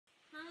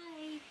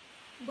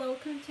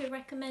welcome to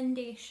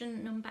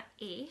recommendation number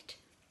 8,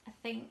 I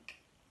think.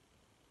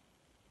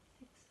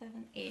 6,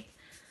 7, 8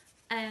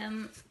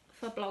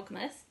 for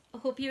Blogmas. I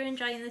hope you're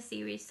enjoying the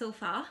series so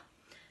far.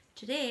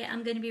 Today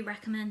I'm going to be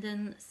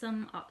recommending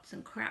some arts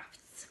and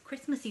crafts,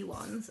 Christmassy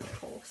ones of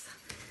course.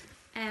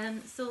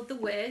 So the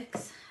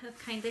Works have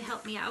kindly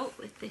helped me out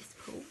with this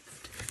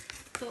post,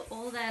 so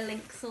all their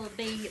links will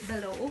be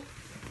below.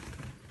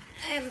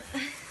 Oh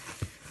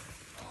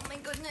my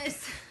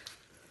goodness,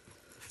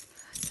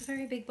 it's a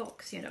very big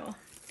box, you know.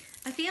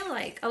 I feel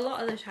like a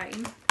lot of the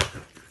time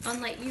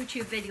on like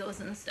YouTube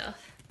videos and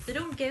stuff, they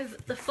don't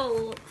give the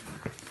full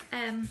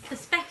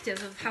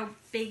perspective of how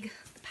big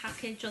the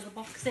package or the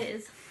box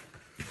is.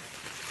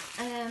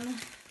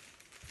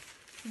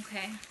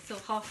 Okay, so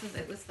half of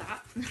it was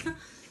that.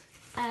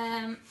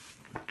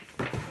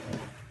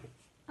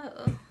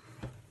 Uh-oh.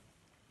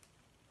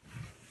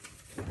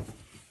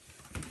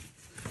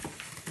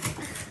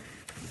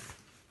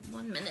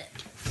 One minute.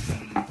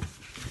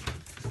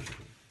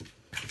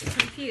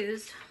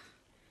 Confused.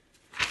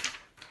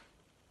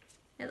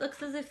 It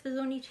looks as if there's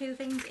only 2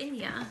 things in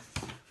here.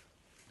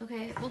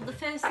 Okay, well the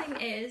first thing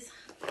is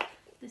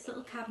this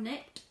little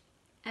cabinet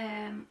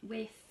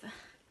with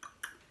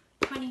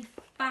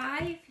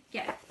 25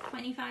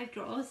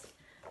 drawers.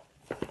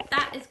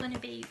 That is going to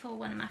be for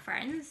one of my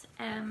friends.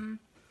 I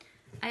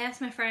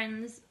asked my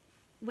friends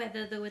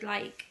whether they would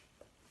like,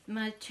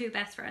 my 2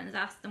 best friends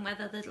asked them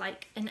whether they'd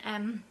like an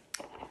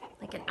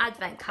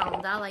advent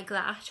calendar like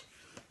that,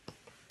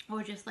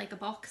 or just like a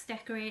box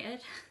decorated.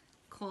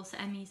 Of course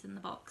Emmy's in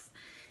the box.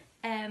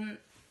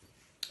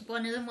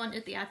 One of them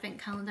wanted the advent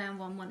calendar and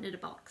one wanted a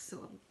box,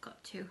 so I've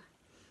got two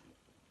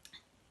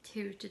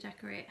to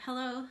decorate.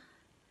 Hello,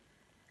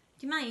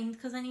 do you mind?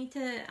 Because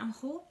I'm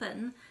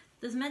hoping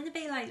there's meant to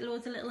be like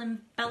loads of little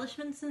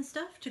embellishments and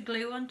stuff to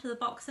glue onto the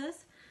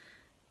boxes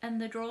and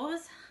the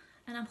drawers,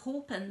 and I'm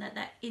hoping that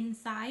they're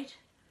inside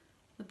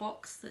the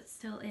box that's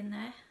still in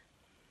there.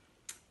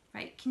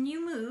 Right, can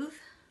you move?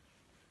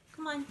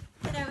 Come on,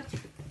 get out.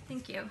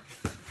 Thank you.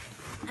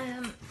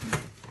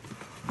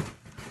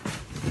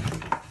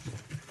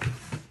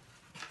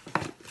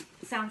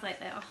 Sounds like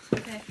they are.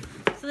 Okay,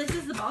 so this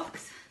is the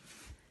box,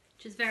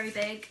 which is very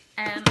big.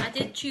 I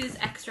did choose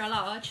extra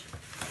large,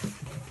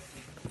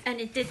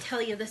 and it did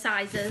tell you the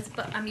sizes,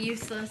 but I'm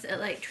useless at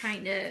like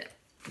trying to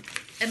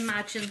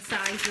imagine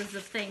sizes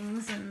of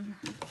things, and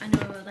I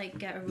know like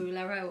get a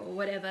ruler out or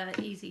whatever,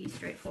 easy,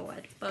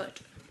 straightforward,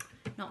 but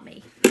not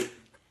me.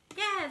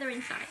 Yeah, they're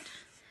inside.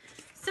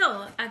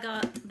 So I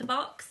got the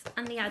box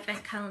and the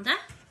advent calendar,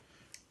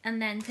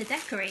 and then to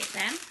decorate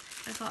them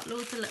I got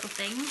loads of little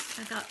things.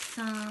 I got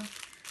some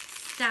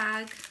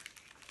stag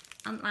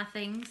antler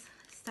things,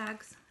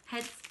 stags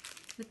heads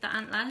with the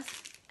antlers,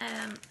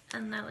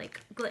 and they're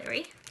like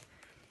glittery.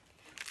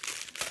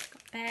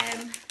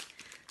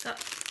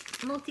 Got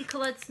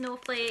multicoloured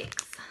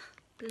snowflakes,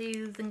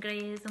 blues and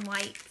greys and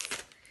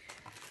whites.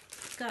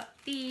 Got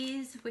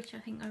these, which I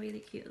think are really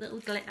cute, little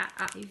glitter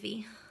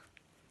ivy.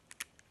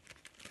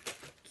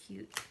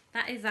 Cute.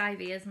 That is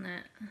ivy, isn't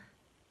it?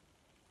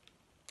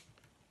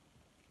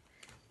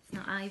 It's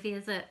not ivy,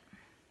 is it?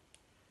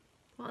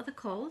 What are they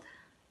called?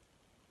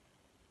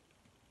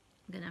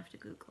 I'm gonna have to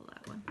Google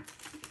that one.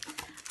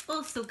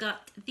 Also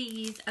got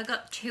these. I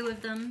got 2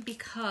 of them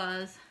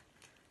because,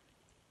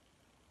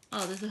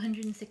 oh, there's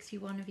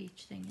 161 of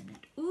each thing in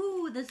it.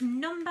 Ooh, there's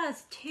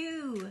numbers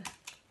too.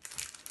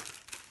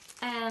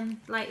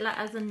 Like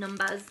letters and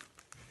numbers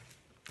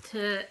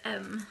to,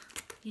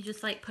 you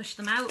just like push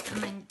them out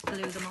and then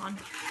glue them on.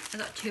 I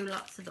got 2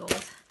 lots of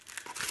those.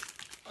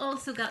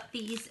 Also got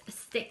these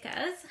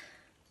stickers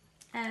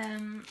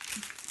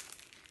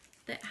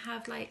that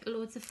have like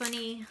loads of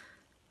funny,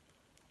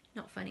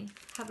 not funny,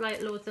 have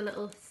like loads of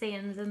little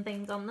sayings and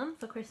things on them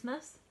for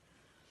Christmas.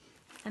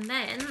 And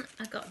then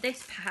I got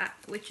this pack,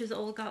 which has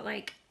all got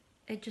like,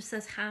 it just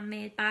says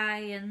handmade by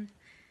and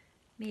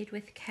made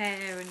with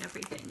care and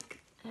everything.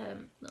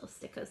 Little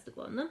stickers to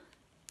go on them.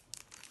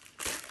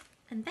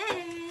 And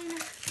then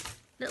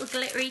little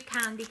glittery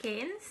candy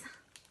canes.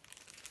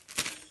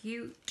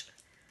 Cute.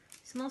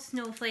 Small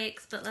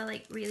snowflakes, but they're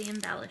like really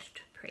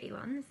embellished, pretty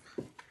ones.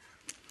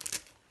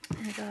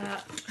 And I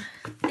got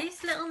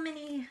this little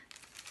mini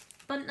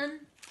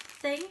bunting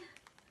thing.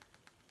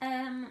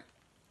 I'm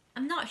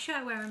not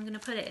sure where I'm gonna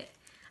put it.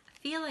 I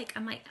feel like I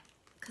might,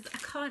 because I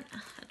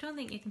don't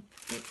think you can,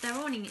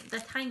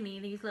 they're tiny,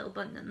 these little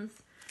buntings.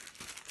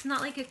 It's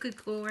not like it could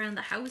go around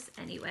the house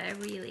anywhere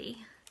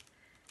really.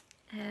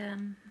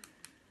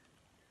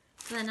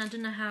 So then I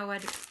don't know how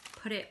I'd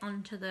put it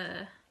onto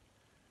the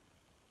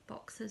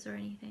boxes or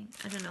anything.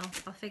 I don't know,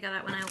 I'll figure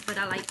that one out, but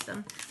I like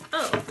them.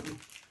 Oh,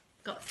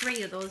 got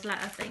 3 of those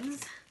letter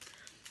things.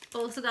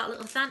 Also got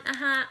little Santa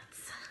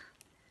hats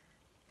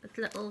with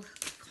little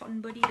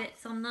cotton buddy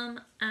bits on them,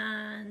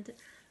 and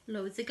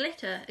loads of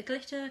glitter. A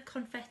glitter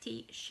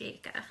confetti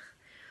shaker.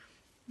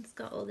 It's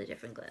got all the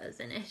different glitters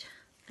in it,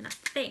 and I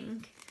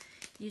think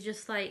you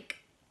just like,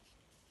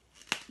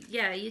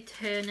 yeah, you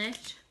turn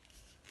it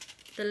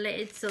the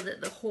lid so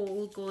that the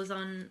hole goes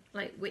on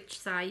like which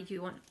side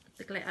you want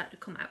the glitter to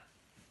come out.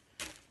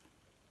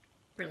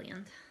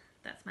 Brilliant.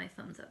 That's my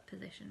thumbs up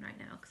position right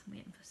now because I'm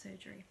waiting for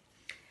surgery.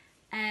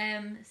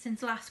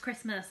 Since last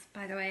Christmas,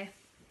 by the way.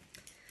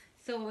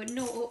 So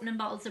no opening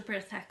bottles of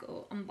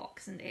Prosecco on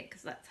Boxing Day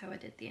because that's how I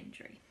did the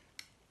injury.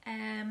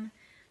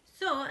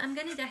 So I'm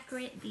going to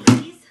decorate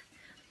these.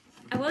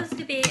 I was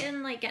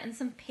debating like getting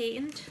some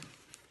paint,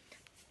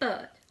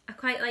 but I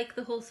quite like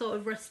the whole sort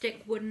of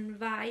rustic wooden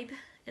vibe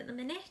at the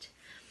minute.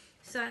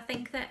 So I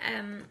think that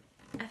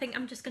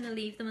I'm just going to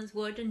leave them as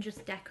wood and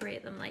just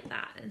decorate them like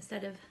that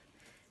instead of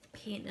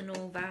painting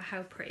over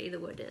how pretty the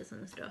wood is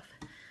and stuff.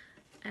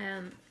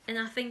 And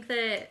I think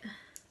that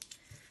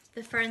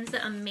the friends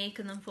that I'm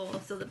making them for,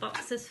 so the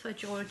boxes for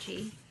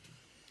Georgie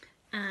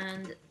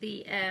and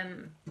the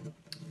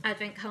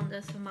advent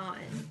calendars for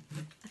Martin,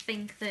 I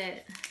think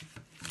that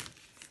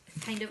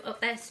it's kind of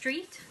up their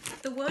street,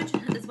 the wood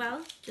as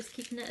well, just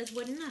keeping it as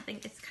wooden. I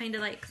think it's kind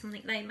of like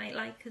something they might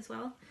like as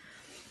well.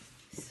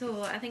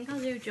 So I think I'll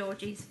do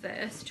Georgie's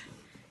first.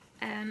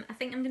 I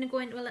think I'm going to go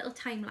into a little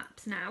time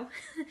lapse now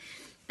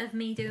of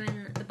me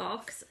doing the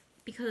box,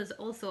 because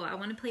also I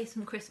want to play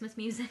some Christmas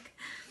music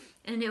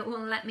and it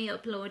won't let me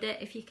upload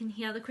it if you can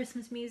hear the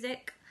Christmas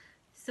music.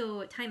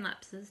 So time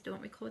lapses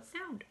don't record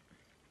sound.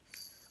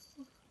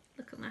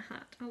 Look at my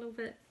hat, I love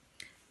it.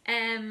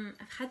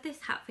 I've had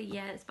this hat for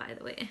years, by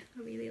the way.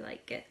 I really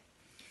like it.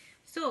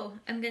 So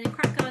I'm going to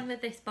crack on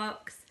with this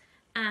box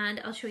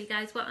and I'll show you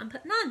guys what I'm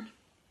putting on.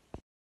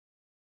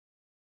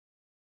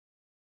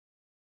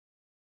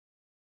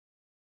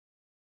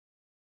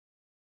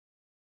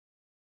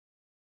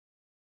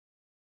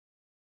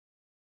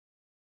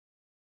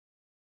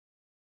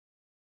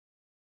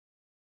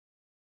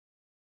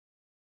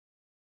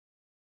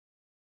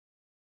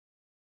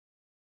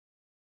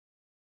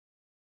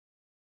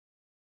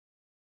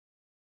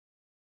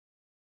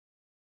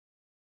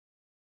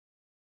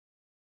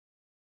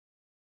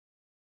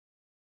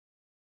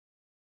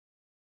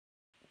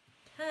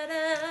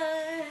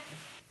 Ta-da!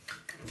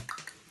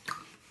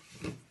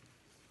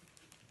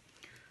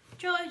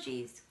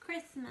 Georgie's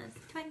Christmas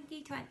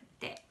 2020.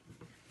 I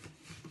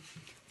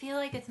feel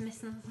like it's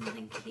missing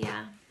something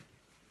here,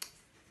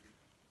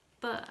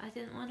 but I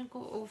didn't want to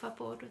go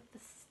overboard with the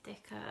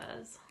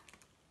stickers.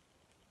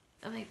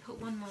 I might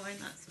put one more in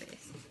that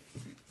space,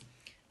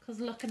 because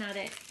looking at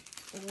it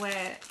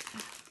where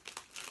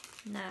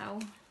now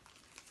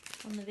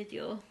on the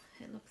video,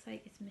 it looks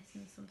like it's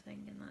missing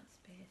something in that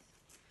space.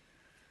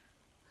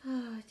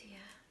 Oh dear.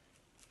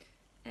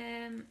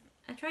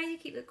 I tried to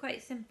keep it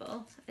quite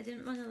simple. I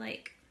didn't want to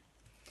like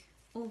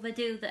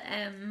overdo the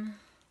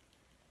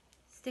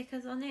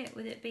stickers on it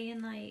with it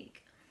being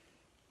like,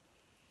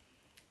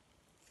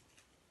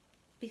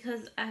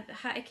 because I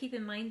had to keep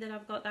in mind that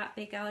I've got that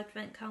big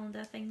advent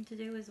calendar thing to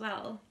do as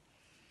well.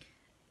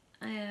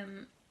 Put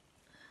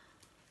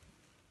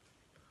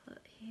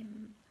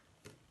him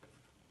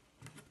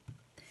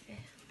there.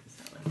 Does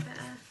that look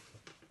better?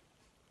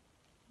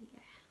 Yeah.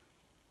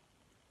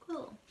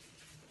 Cool.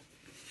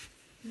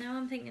 Now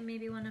I'm thinking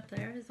maybe one up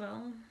there as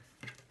well.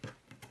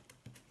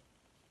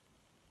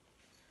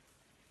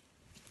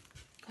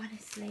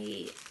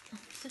 Honestly, I'm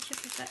such a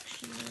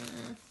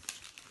perfectionist.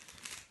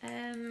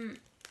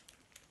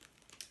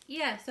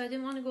 Yeah, so I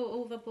didn't want to go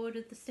overboard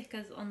with the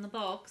stickers on the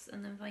box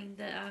and then find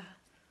that I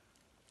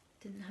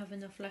didn't have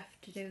enough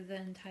left to do the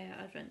entire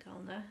advent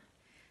calendar.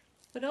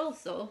 But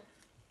also,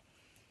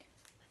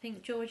 I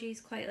think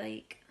Georgie's quite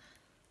like,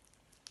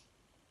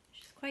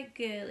 she's quite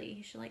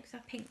girly. She likes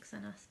her pinks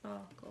and her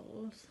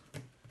sparkles.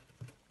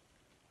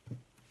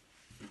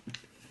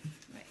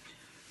 Right.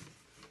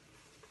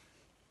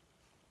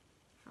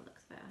 That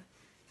looks better.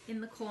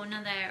 In the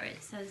corner there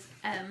it says,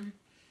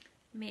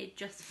 made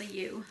just for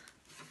you.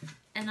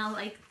 And I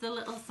like the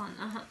little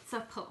Santa hats I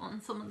put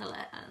on some of the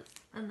letters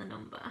and the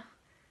number.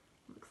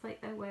 Looks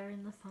like they're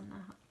wearing the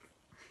Santa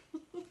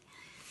hats.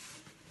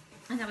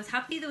 And I was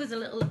happy there was a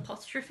little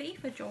apostrophe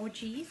for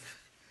Georgie's,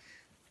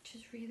 which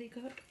is really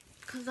good,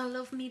 because I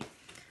love me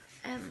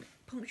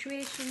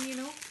punctuation, you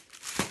know.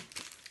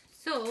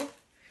 So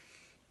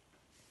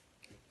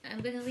I'm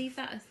going to leave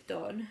that as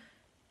done.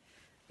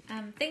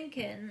 I'm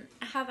thinking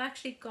I have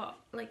actually got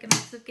like a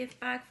massive gift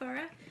bag for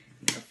her.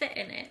 It'll fit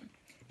in it.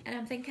 And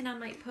I'm thinking I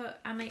might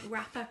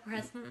wrap her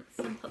presents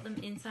and put them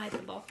inside the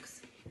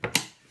box,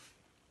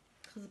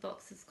 because the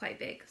box is quite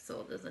big,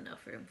 so there's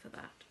enough room for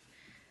that.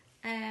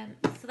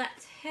 So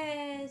that's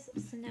hers.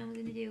 So now we're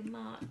gonna do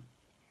Mark.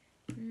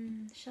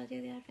 Shall I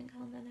do the advent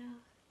calendar now?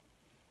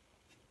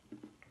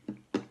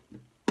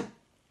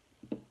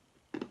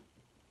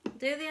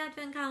 Do the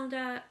advent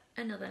calendar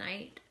another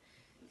night.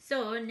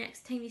 So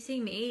next time you see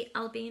me,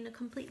 I'll be in a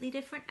completely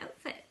different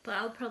outfit, but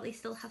I'll probably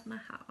still have my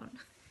hat on.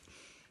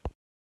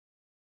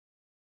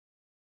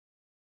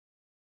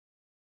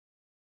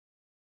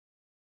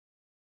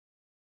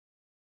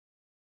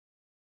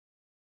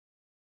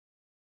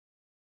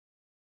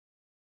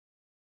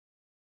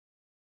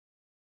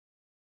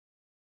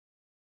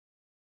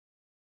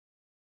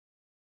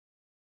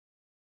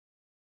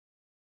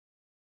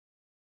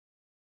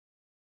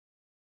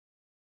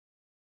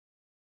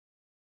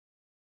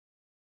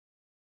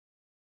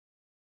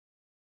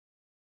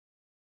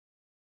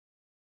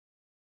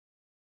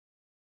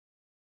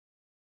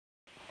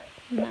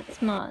 And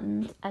that's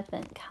Martin's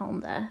advent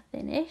calendar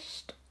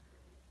finished.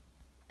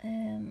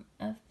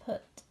 I've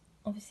put,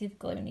 obviously the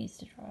glue needs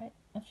to dry.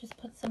 I've just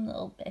put some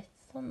little bits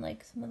on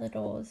like some of the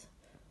doors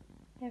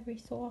every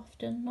so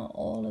often, not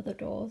all of the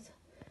doors,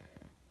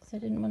 because I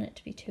didn't want it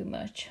to be too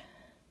much.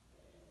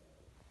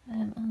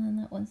 And then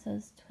that one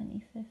says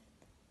 25th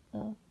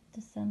of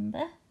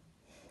December,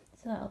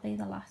 so that'll be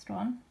the last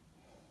one.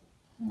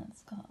 And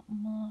that's got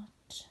Martin's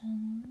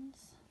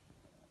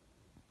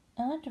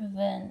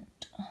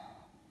advent.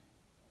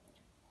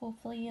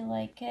 Hopefully you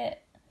like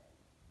it,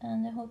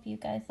 and I hope you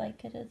guys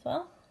like it as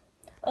well.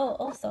 Oh,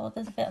 also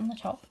there's a bit on the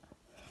top.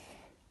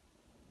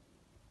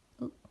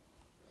 Ooh.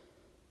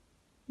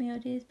 May your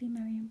days be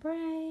merry and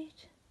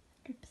bright,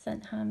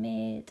 100%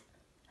 handmade,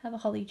 have a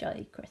holly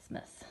jolly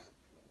Christmas.